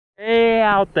way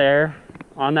out there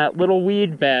on that little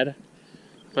weed bed,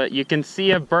 but you can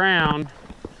see a brown,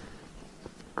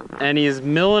 and he's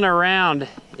milling around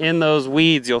in those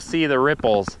weeds. You'll see the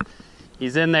ripples.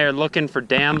 He's in there looking for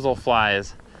damsel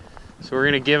flies. So we're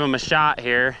gonna give him a shot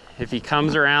here. If he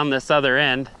comes around this other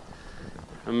end,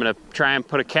 I'm gonna try and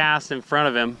put a cast in front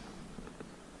of him.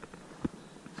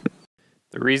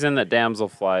 The reason that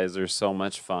damselflies are so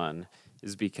much fun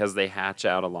is because they hatch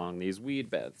out along these weed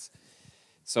beds.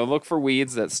 So look for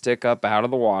weeds that stick up out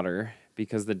of the water,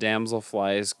 because the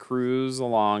damselflies cruise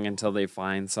along until they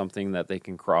find something that they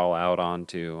can crawl out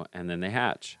onto, and then they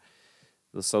hatch.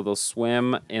 So they'll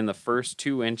swim in the first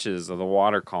 2 inches of the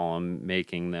water column,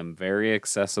 making them very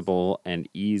accessible and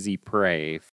easy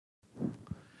prey.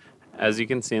 As you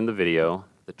can see in the video,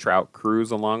 the trout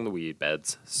cruise along the weed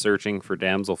beds, searching for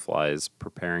damselflies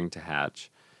preparing to hatch.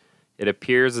 It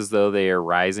appears as though they are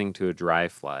rising to a dry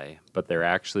fly, but they're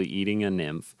actually eating a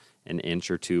nymph an inch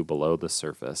or 2 below the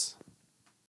surface.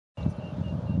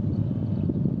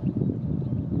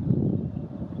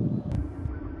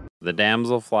 The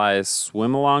damselflies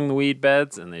swim along the weed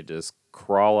beds and they just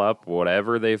crawl up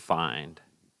whatever they find.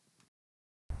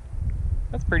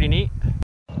 That's pretty neat.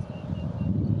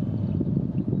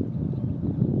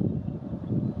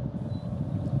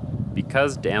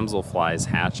 Because damselflies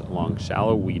hatch along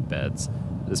shallow weed beds,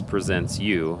 this presents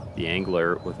you, the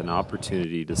angler, with an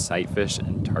opportunity to sight fish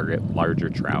and target larger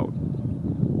trout.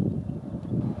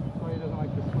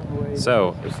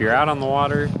 So, if you're out on the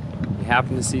water, you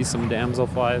happen to see some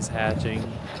damselflies hatching,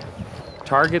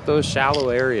 target those shallow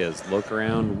areas, look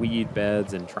around weed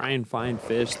beds, and try and find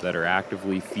fish that are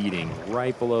actively feeding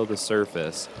right below the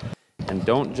surface. And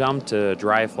don't jump to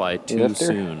dry fly too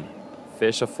soon.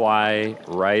 Fish a fly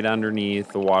right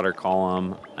underneath the water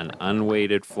column, an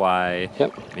unweighted fly,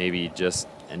 maybe just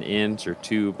an inch or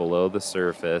 2 below the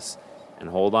surface, and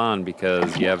hold on,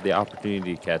 because you have the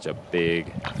opportunity to catch a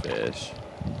big fish.